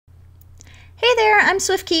Hey there, I'm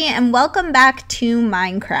SwiftKey and welcome back to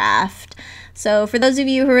Minecraft. So for those of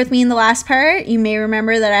you who were with me in the last part, you may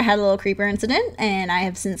remember that I had a little creeper incident and I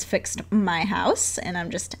have since fixed my house and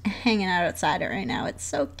I'm just hanging out outside it right now. It's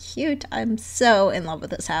so cute. I'm so in love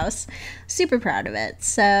with this house. Super proud of it.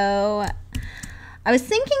 So I was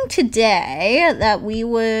thinking today that we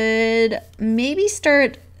would maybe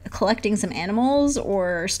start collecting some animals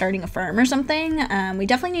or starting a farm or something. We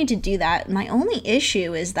definitely need to do that. My only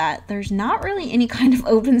issue is that there's not really any kind of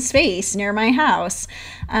open space near my house.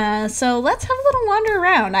 So let's have a little wander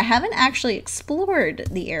around. I haven't actually explored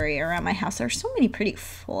the area around my house. There's so many pretty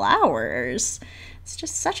flowers. It's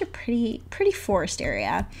just such a pretty forest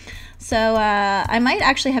area. So I might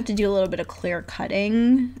actually have to do a little bit of clear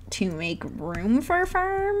cutting to make room for a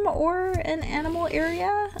farm or an animal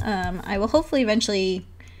area. I will hopefully eventually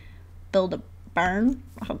build a barn.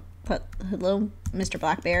 Hello, Mr.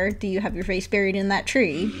 Black Bear. Do you have your face buried in that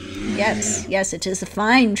tree? Yes, it is a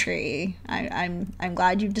fine tree. I'm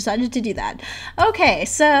glad you've decided to do that. Okay,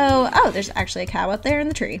 so there's actually a cow up there in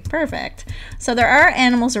the tree. Perfect. So there are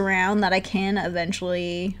animals around that I can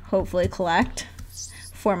eventually, hopefully, collect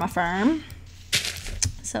for my farm.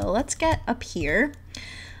 So let's get up here.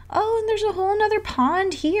 Oh, and there's a whole nother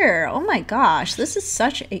pond here. Oh my gosh, this is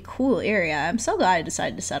such a cool area. I'm so glad I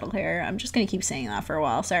decided to settle here. I'm just gonna keep saying that for a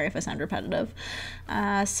while. Sorry if I sound repetitive.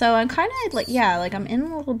 So I'm kind of like, I'm in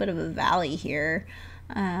a little bit of a valley here.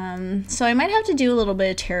 So I might have to do a little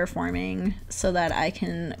bit of terraforming so that I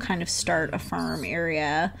can kind of start a farm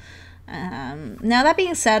area. Now that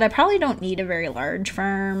being said, I probably don't need a very large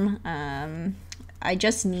farm. I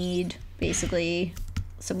just need basically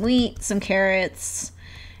some wheat, some carrots,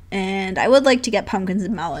 and I would like to get pumpkins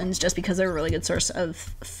and melons just because they're a really good source of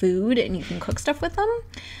food and you can cook stuff with them,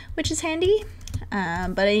 which is handy.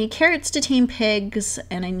 But I need carrots to tame pigs,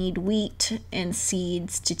 and I need wheat and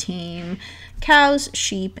seeds to tame cows,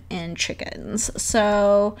 sheep, and chickens.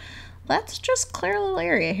 So let's just clear a little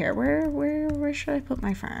area here. Where should I put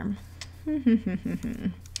my farm?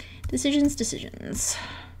 Decisions.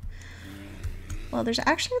 Well, there's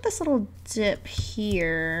actually this little dip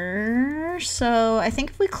here, so I think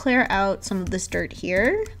if we clear out some of this dirt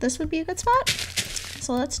here, this would be a good spot.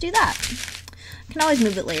 So let's do that. I can always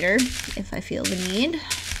move it later if I feel the need.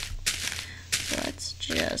 So let's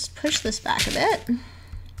just push this back a bit.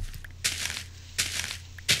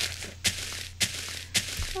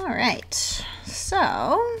 All right, so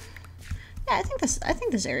yeah, I think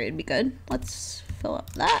this area would be good. Let's fill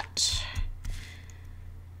up that.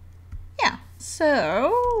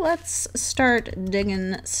 So let's start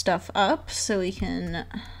digging stuff up so we can,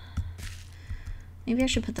 maybe I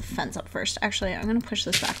should put the fence up first. Actually, I'm gonna push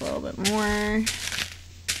this back a little bit more.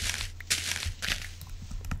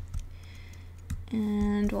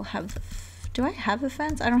 And we'll have, do I have a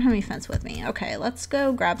fence? I don't have any fence with me. Okay, let's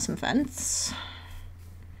go grab some fence.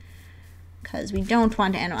 Because we don't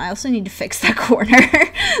want animal. I also need to fix that corner.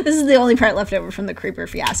 This is the only part left over from the creeper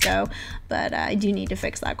fiasco, but I do need to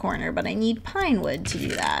fix that corner, but I need pine wood to do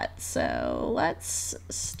that. So let's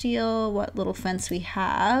steal what little fence we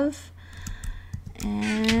have,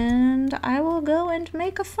 and I will go and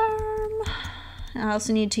make a farm. I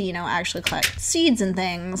also need to, actually collect seeds and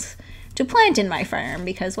things to plant in my farm,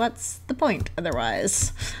 because what's the point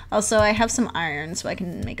otherwise? Also, I have some iron, so I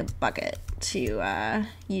can make a bucket to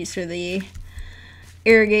use for the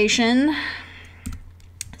irrigation.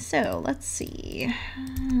 So let's see.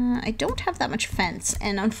 I don't have that much fence,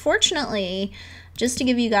 and unfortunately, just to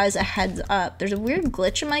give you guys a heads up, there's a weird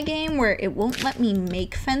glitch in my game where it won't let me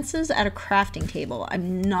make fences at a crafting table.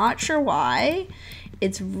 I'm not sure why.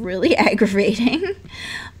 It's really aggravating,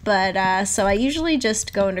 but so I usually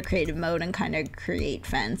just go into creative mode and kind of create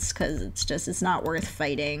fence, because it's not worth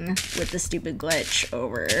fighting with the stupid glitch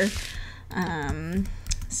over.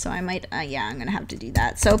 So I might, yeah, I'm gonna have to do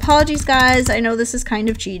that. So apologies guys, I know this is kind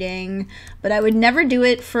of cheating, but I would never do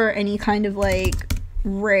it for any kind of like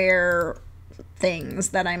rare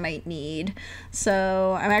things that I might need.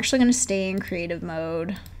 So I'm actually gonna stay in creative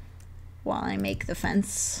mode while I make the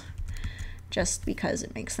fence, just because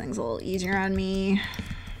it makes things a little easier on me.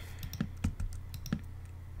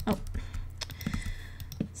 Oh.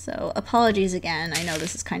 So apologies again, I know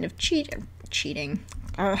this is kind of cheating.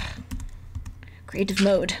 Ugh. Creative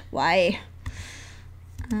mode, why?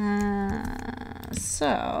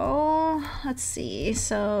 So let's see.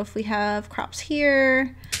 So if we have crops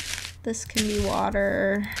here, this can be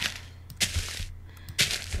water,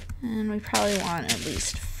 and we probably want at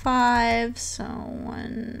least 5. So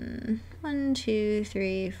 1, 2,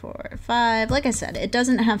 3, 4, 5. Like I said, it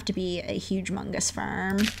doesn't have to be a huge humongous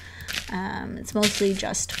farm. It's mostly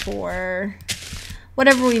just for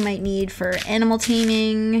whatever we might need for animal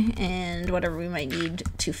taming and whatever we might need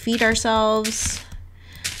to feed ourselves.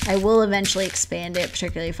 I will eventually expand it,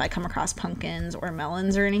 particularly if I come across pumpkins or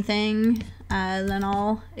melons or anything, then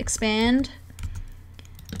I'll expand.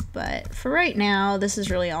 But for right now, this is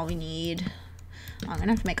really all we need. I'm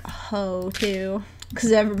gonna have to make a hoe too,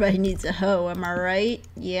 because everybody needs a hoe, am I right?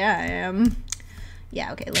 Yeah, I am.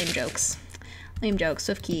 Yeah, okay, lame jokes. Lame jokes,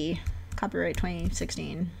 Swift Key, copyright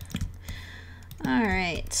 2016.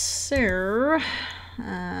 Alright, so,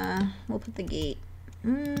 we'll put the gate.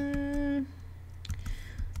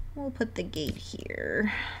 We'll put the gate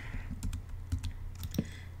here.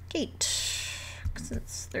 Gate.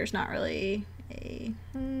 Since there's not really a...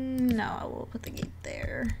 no, we'll put the gate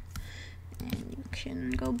there. And you can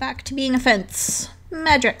go back to being a fence.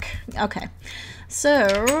 Magic. Okay.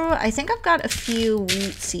 So, I think I've got a few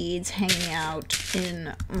wheat seeds hanging out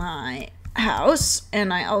in my house.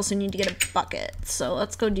 And I also need to get a bucket. So,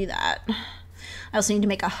 let's go do that. I also need to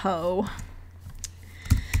make a hoe.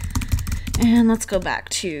 And let's go back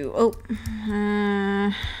to,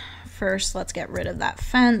 first let's get rid of that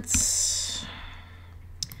fence.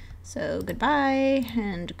 So goodbye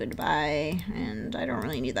and goodbye, and I don't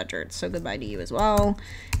really need that dirt, so goodbye to you as well.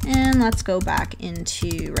 And let's go back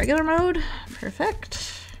into regular mode.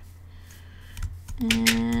 Perfect.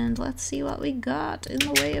 And let's see what we got in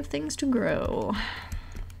the way of things to grow.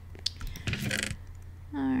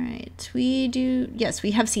 Alright, we do, yes,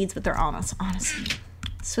 we have seeds, but they're on us, honestly.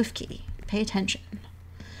 Swift Key. Pay attention.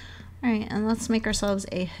 Alright, and let's make ourselves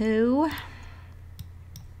a hoe.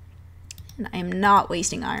 And I am not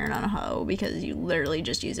wasting iron on a hoe because you literally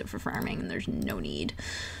just use it for farming and there's no need.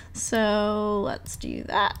 So let's do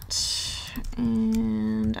that.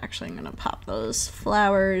 And actually I'm going to pop those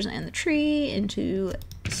flowers and the tree into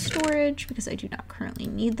storage because I do not currently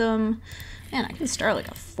need them. Man, I can start like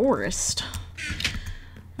a forest.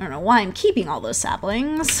 I don't know why I'm keeping all those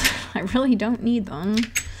saplings. I really don't need them.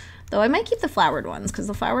 Though I might keep the flowered ones, because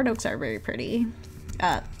the flowered oaks are very pretty.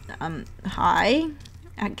 Hi.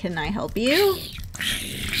 Can I help you?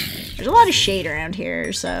 There's a lot of shade around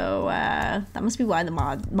here, so that must be why the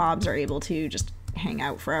mobs are able to just hang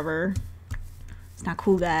out forever. It's not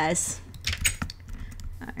cool, guys.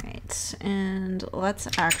 Alright, and let's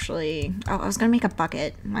actually... oh, I was gonna make a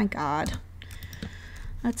bucket. My god.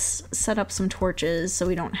 Let's set up some torches so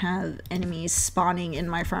we don't have enemies spawning in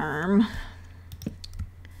my farm.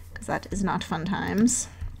 That is not fun times.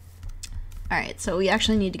 Alright, so we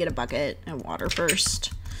actually need to get a bucket and water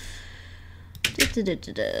first.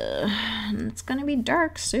 And it's gonna be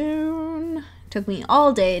dark soon. It took me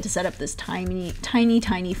all day to set up this tiny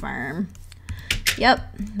farm.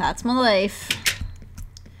 Yep, that's my life.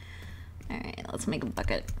 Alright, let's make a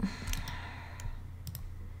bucket.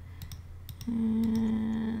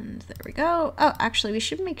 And there we go. Oh, actually, we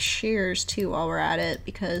should make shears too while we're at it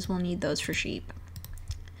because we'll need those for sheep.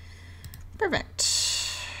 Perfect.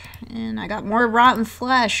 And I got more rotten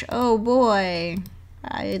flesh. Oh boy.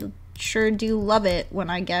 I sure do love it when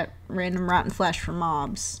I get random rotten flesh from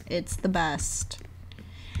mobs. It's the best.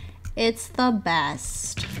 It's the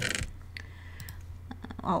best.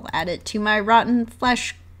 I'll add it to my rotten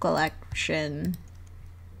flesh collection.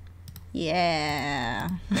 Yeah.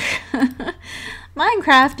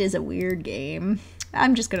 Minecraft is a weird game.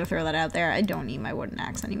 I'm just gonna throw that out there. I don't need my wooden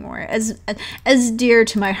axe anymore. As dear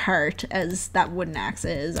to my heart as that wooden axe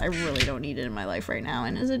is, I really don't need it in my life right now.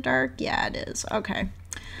 And is it dark? Yeah, it is. Okay.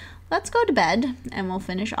 Let's go to bed and we'll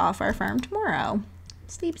finish off our farm tomorrow.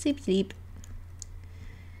 Sleep, sleep, sleep.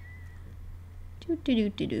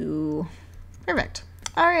 Do. Perfect.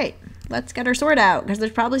 Alright, let's get our sword out because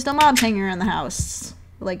there's probably still mobs hanging around the house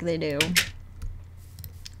like they do.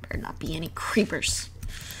 Better not be any creepers.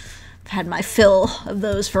 Had my fill of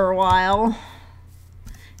those for a while.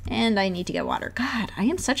 And I need to get water. God, I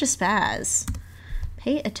am such a spaz.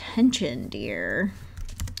 Pay attention, dear.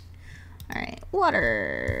 Alright,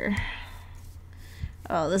 water.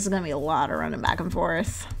 Oh, this is going to be a lot of running back and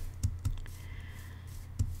forth.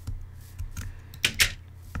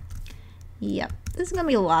 Yep, this is going to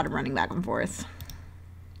be a lot of running back and forth.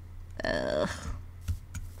 Ugh.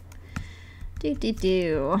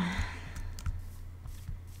 Do.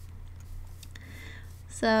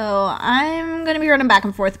 So I'm going to be running back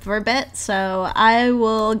and forth for a bit, so I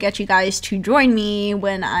will get you guys to join me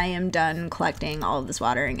when I am done collecting all of this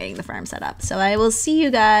water and getting the farm set up. So I will see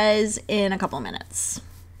you guys in a couple minutes.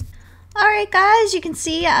 Alright guys, you can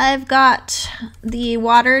see I've got the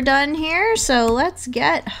water done here, so let's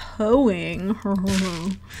get hoeing.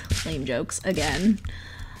 Lame jokes again.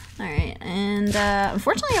 Alright, and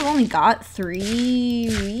unfortunately I've only got 3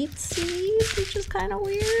 wheat seeds, which is kind of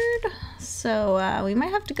weird. So we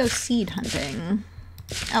might have to go seed hunting.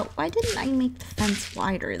 Oh, why didn't I make the fence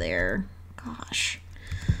wider there? Gosh.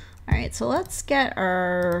 Alright, so let's get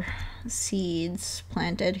our seeds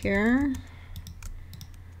planted here.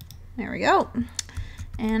 There we go.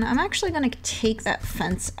 And I'm actually going to take that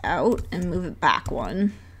fence out and move it back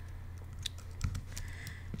one.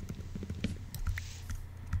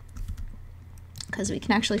 Because we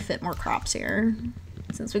can actually fit more crops here.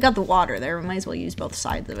 Since we got the water there, we might as well use both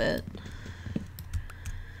sides of it.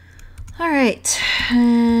 Alright,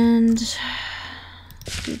 and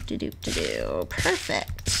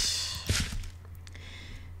perfect.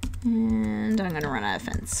 And I'm gonna run out of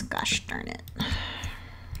fence. Gosh darn it.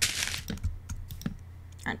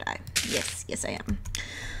 Aren't I? Yes, yes I am.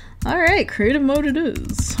 Alright, creative mode it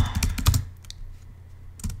is.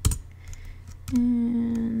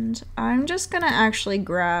 And I'm just gonna actually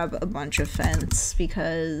grab a bunch of fence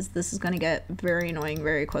because this is gonna get very annoying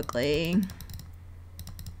very quickly.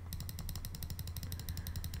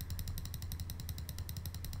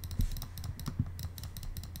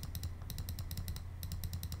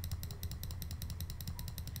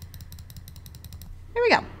 There we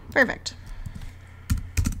go. Perfect.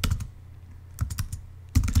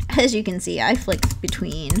 As you can see, I flick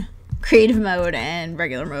between creative mode and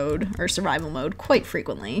regular mode or survival mode quite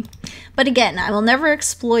frequently. But again, I will never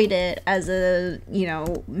exploit it as a, you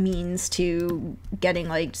know, means to getting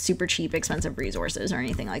like super cheap, expensive resources or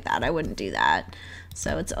anything like that. I wouldn't do that.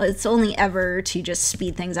 So it's only ever to just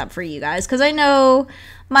speed things up for you guys, because I know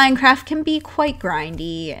Minecraft can be quite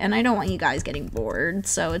grindy and I don't want you guys getting bored.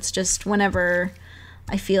 So it's just whenever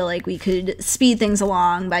I feel like we could speed things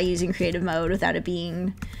along by using creative mode without it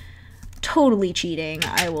being totally cheating,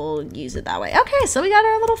 I will use it that way. Okay, so we got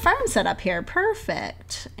our little farm set up here.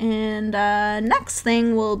 Perfect. And next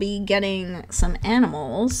thing we'll be getting some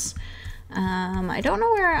animals. I don't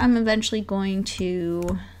know where I'm eventually going to,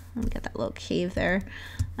 let me get that little cave there,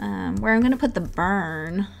 where I'm going to put the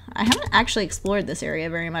barn. I haven't actually explored this area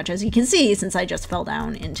very much, as you can see, since I just fell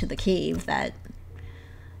down into the cave that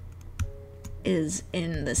is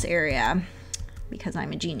in this area, because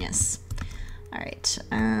I'm a genius. All right,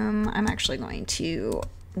 I'm actually going to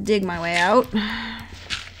dig my way out.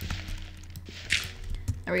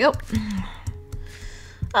 There we go.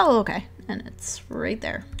 Oh, okay, and it's right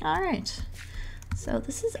there. All right, so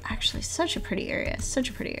this is actually such a pretty area, such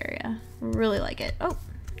a pretty area. Really like it. Oh,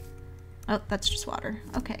 that's just water.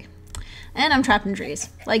 Okay, and I'm trapped in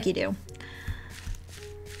trees, like you do.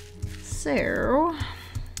 So,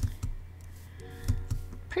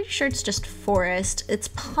 pretty sure it's just forest. It's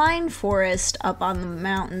pine forest up on the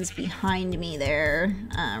mountains behind me there,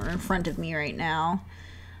 or in front of me right now.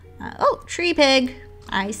 Oh, tree pig.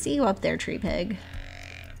 I see you up there, tree pig.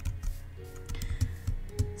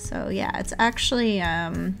 So yeah, it's actually,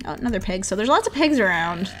 oh, another pig. So there's lots of pigs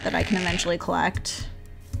around that I can eventually collect,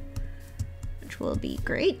 which will be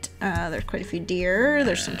great. There's quite a few deer.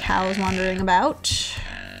 There's some cows wandering about.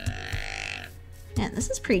 Man, this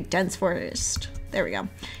is pretty dense forest. There we go.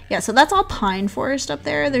 Yeah, so that's all pine forest up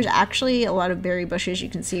there. There's actually a lot of berry bushes you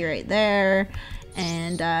can see right there.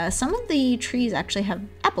 And some of the trees actually have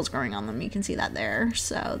apples growing on them. You can see that there.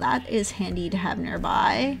 So that is handy to have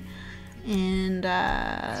nearby. And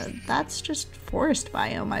that's just forest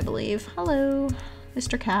biome, I believe. Hello,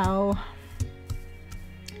 Mr. Cow.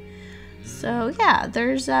 So yeah,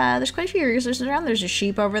 there's quite a few resources around. There's a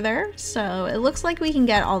sheep over there, so it looks like we can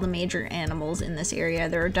get all the major animals in this area.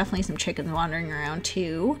 There are definitely some chickens wandering around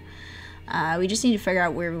too. We just need to figure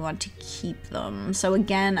out where we want to keep them. So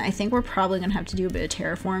again, I think we're probably gonna have to do a bit of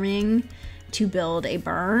terraforming to build a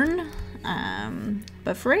barn.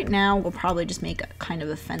 But for right now, we'll probably just make a kind of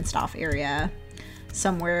a fenced off area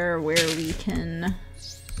somewhere where we can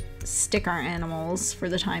stick our animals for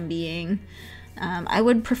the time being. I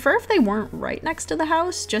would prefer if they weren't right next to the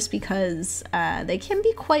house, just because they can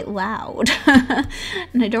be quite loud.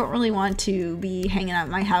 And I don't really want to be hanging out at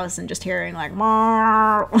my house and just hearing like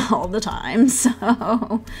all the time.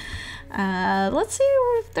 So let's see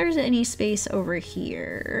if there's any space over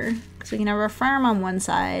here, so we can have our farm on one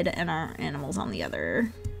side and our animals on the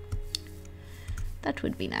other. That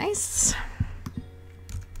would be nice.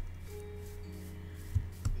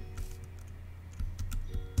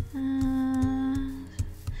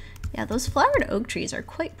 Yeah, those flowered oak trees are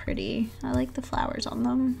quite pretty. I like the flowers on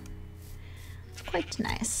them. It's quite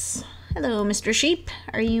nice. Hello, Mr. Sheep.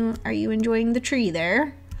 Are you enjoying the tree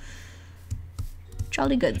there?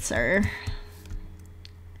 Jolly good, sir.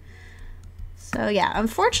 So yeah,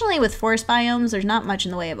 unfortunately with forest biomes, there's not much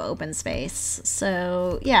in the way of open space.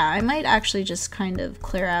 So yeah, I might actually just kind of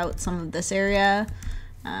clear out some of this area,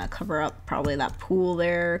 cover up probably that pool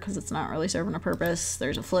there because it's not really serving a purpose.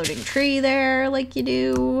 There's a floating tree there like you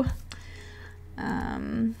do.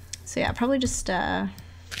 So yeah, probably just kind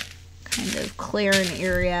of clear an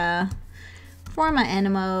area for my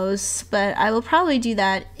animals, but I will probably do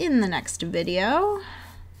that in the next video.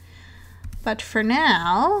 But for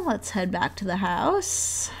now, let's head back to the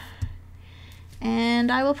house.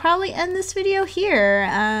 And I will probably end this video here.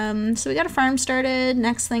 So we got a farm started.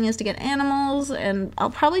 Next thing is to get animals, and I'll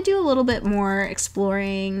probably do a little bit more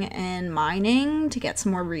exploring and mining to get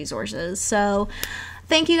some more resources. So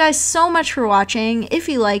thank you guys so much for watching. If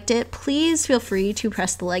you liked it, please feel free to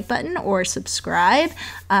press the like button or subscribe.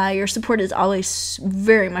 Your support is always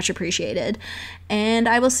very much appreciated. And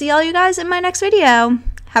I will see all you guys in my next video.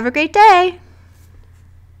 Have a great day!